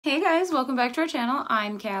Hey guys, welcome back to our channel.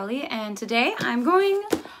 I'm Callie, and today I'm going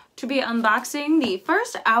to be unboxing the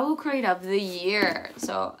first Owlcrate of the year.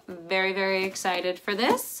 So very excited for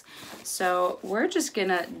this. So we're just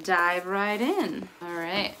gonna dive right in. All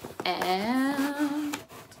right, and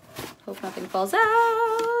hope nothing falls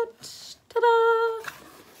out.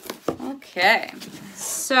 Ta-da! Okay,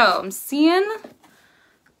 so I'm seeing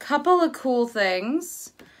a couple of cool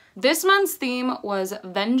things. This month's theme was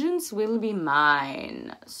Vengeance Will Be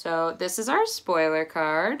Mine. So this is our spoiler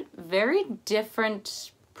card. Very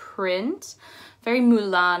different print. Very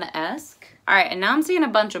Mulan-esque. Alright, and now I'm seeing a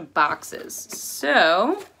bunch of boxes.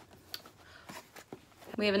 So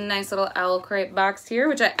we have a nice little Owlcrate box here,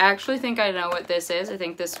 which I actually think I know what this is. I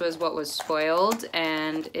think this was what was spoiled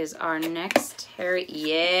and is our next Harry...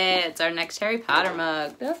 Yeah, it's our next Harry Potter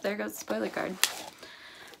mug. Oh, there goes the spoiler card.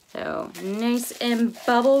 So nice and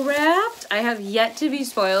bubble wrapped. I have yet to be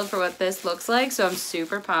spoiled for what this looks like, so I'm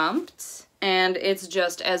super pumped. And it's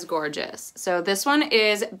just as gorgeous. So this one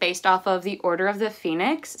is based off of the Order of the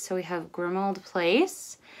Phoenix. So we have Grimmauld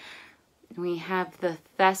Place. We have the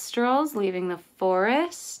Thestrals leaving the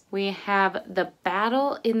forest. We have the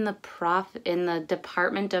battle in the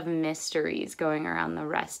Department of Mysteries going around the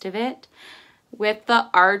rest of it. With the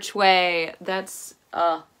archway. That's,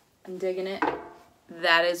 I'm digging it.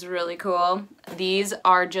 That is really cool. These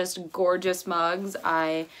are just gorgeous mugs.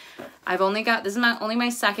 I've only got, this is only my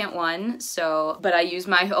second one, so, but I use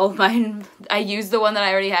I use the one that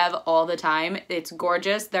I already have all the time. It's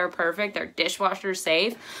gorgeous. They're perfect. They're dishwasher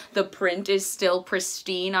safe. The print is still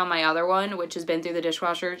pristine on my other one, which has been through the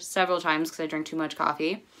dishwasher several times because I drink too much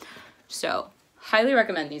coffee. So highly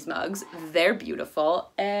recommend these mugs. They're beautiful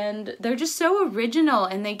and they're just so original,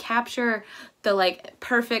 and they capture the like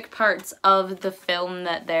perfect parts of the film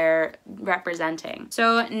that they're representing.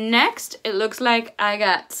 So next, it looks like I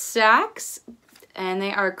got socks, and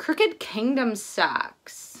they are Crooked Kingdom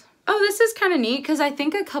socks. Oh, this is kind of neat because I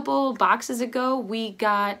think a couple boxes ago we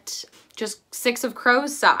got just 6 of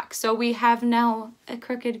Crow's socks. So we have now a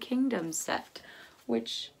Crooked Kingdom set,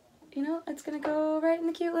 which, you know, it's gonna go right in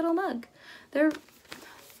the cute little mug.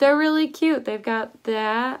 They're really cute. They've got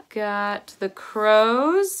that, got the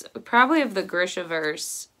crows, probably have the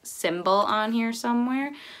Grishaverse symbol on here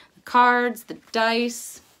somewhere. The cards, the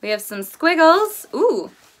dice. We have some squiggles. Ooh.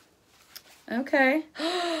 Okay.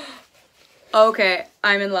 Okay,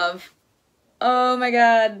 I'm in love. Oh my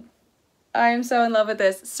god. I'm so in love with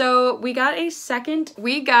this. So we got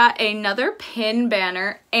another pin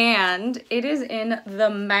banner, and it is in the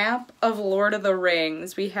map of Lord of the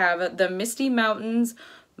Rings. We have the Misty Mountains,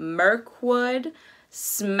 Mirkwood,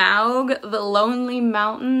 Smaug, the Lonely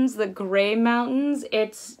Mountains, the Grey Mountains.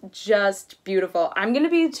 It's just beautiful. I'm gonna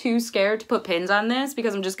be too scared to put pins on this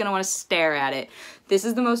because I'm just gonna want to stare at it. This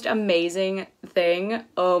is the most amazing thing.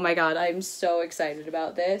 Oh my god, I'm so excited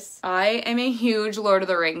about this. I am a huge Lord of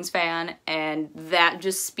the Rings fan, and that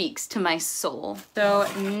just speaks to my soul. So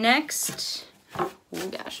next, oh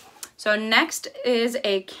gosh. So next is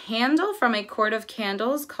a candle from a Court of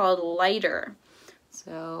Candles called Lighter.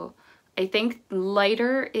 So I think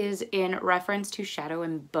Lighter is in reference to Shadow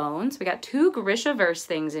and Bone. So we got 2 Grishaverse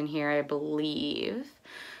things in here, I believe.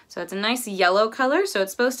 So it's a nice yellow color. So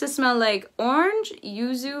it's supposed to smell like orange,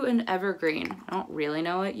 yuzu, and evergreen. I don't really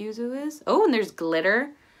know what yuzu is. Oh, and there's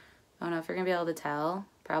glitter. I don't know if you're gonna be able to tell.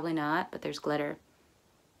 Probably not, but there's glitter.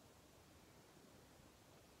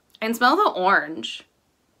 And smell the orange.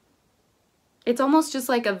 It's almost just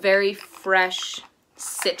like a very fresh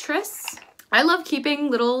citrus. I love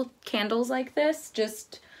keeping little candles like this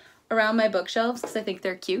just around my bookshelves because I think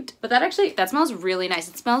they're cute. But that smells really nice.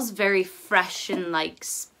 It smells very fresh and like,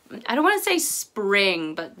 I don't want to say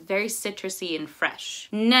spring, but very citrusy and fresh.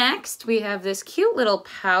 Next, we have this cute little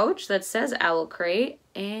pouch that says Owlcrate,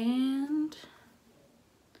 and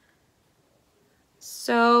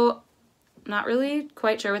so not really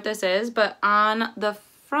quite sure what this is, but on the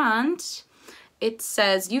front, it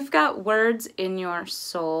says, "You've got words in your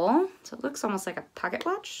soul." So it looks almost like a pocket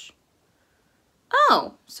watch.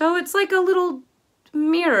 Oh, so it's like a little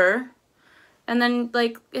mirror. And then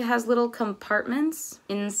like it has little compartments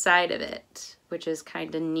inside of it, which is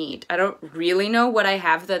kind of neat. I don't really know what I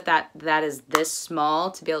have that is this small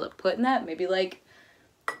to be able to put in that. Maybe like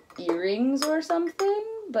earrings or something.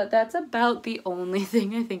 But that's about the only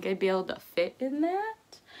thing I think I'd be able to fit in that.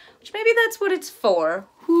 Which maybe that's what it's for.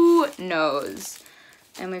 Who knows?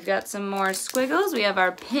 And we've got some more squiggles. We have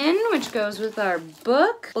our pin, which goes with our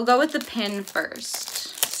book. We'll go with the pin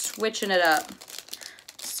first. Switching it up.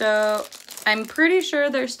 So I'm pretty sure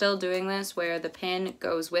they're still doing this where the pin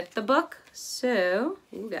goes with the book. So,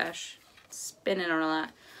 oh gosh, spinning on a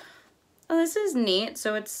lot. Oh, this is neat.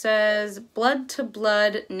 So it says blood to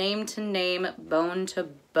blood, name to name, bone to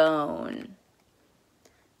bone.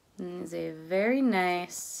 And it's a very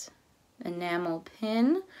nice enamel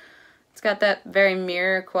pin. It's got that very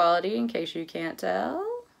mirror quality in case you can't tell.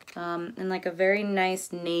 And like a very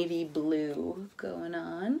nice navy blue going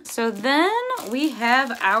on. So then we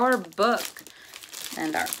have our book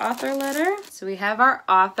and our author letter. So we have our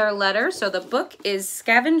author letter. So the book is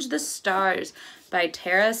Scavenge the Stars by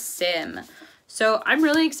Tara Sim. So I'm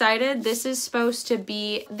really excited. This is supposed to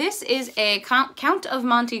be, this is a Count of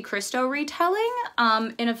Monte Cristo retelling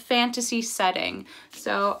in a fantasy setting.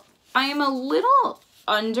 So I am a little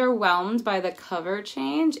underwhelmed by the cover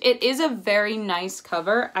change. It is a very nice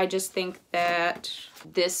cover. I just think that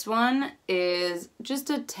this one is just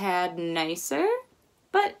a tad nicer,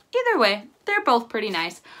 but either way, they're both pretty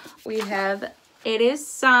nice. We have, it is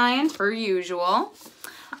signed per usual.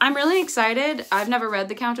 I'm really excited. I've never read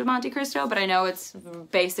The Count of Monte Cristo, but I know it's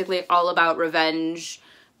basically all about revenge,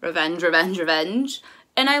 revenge, revenge, revenge.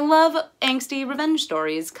 And I love angsty revenge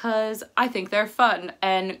stories because I think they're fun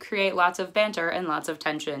and create lots of banter and lots of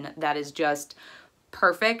tension. That is just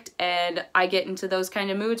perfect, and I get into those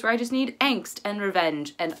kind of moods where I just need angst and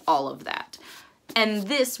revenge and all of that. And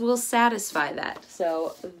this will satisfy that.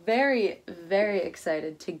 So very, very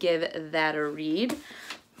excited to give that a read.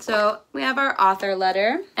 So we have our author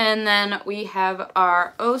letter, and then we have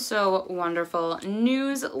our oh so wonderful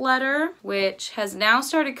newsletter, which has now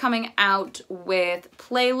started coming out with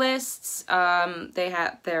playlists.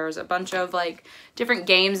 There's a bunch of like different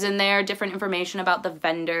games in there, different information about the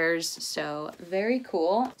vendors, so very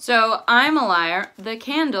cool. So I'm a liar. The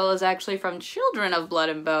candle is actually from Children of Blood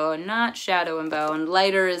and Bone, not Shadow and Bone.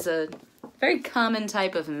 Lighter is a very common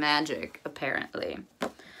type of magic, apparently.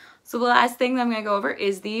 So the last thing that I'm going to go over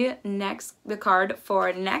is the card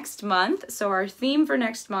for next month. So our theme for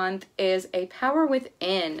next month is A Power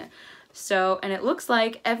Within. So, and it looks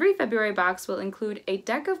like every February box will include a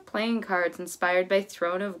deck of playing cards inspired by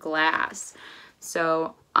Throne of Glass.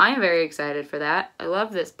 So I'm very excited for that. I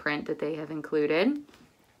love this print that they have included.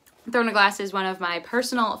 Throne of Glass is one of my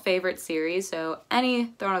personal favorite series, so any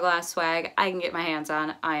Throne of Glass swag I can get my hands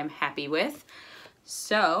on, I am happy with.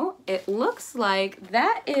 So it looks like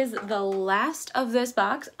that is the last of this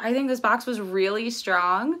box. I think this box was really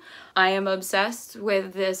strong. I am obsessed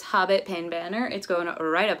with this Hobbit pin banner. It's going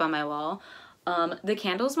right up on my wall. The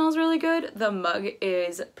candle smells really good. The mug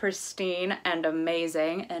is pristine and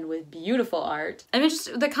amazing and with beautiful art. I mean,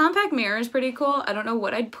 just the compact mirror is pretty cool. I don't know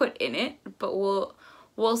what I'd put in it, but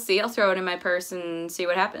we'll see. I'll throw it in my purse and see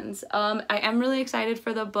what happens. I am really excited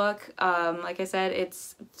for the book. Like I said, it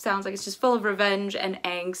sounds like it's just full of revenge and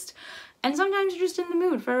angst. And sometimes you're just in the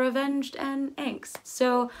mood for revenge and angst.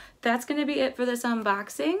 So that's going to be it for this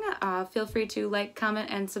unboxing. Feel free to like,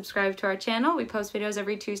 comment, and subscribe to our channel. We post videos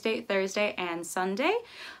every Tuesday, Thursday, and Sunday.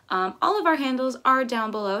 All of our handles are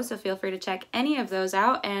down below, so feel free to check any of those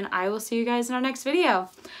out. And I will see you guys in our next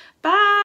video. Bye!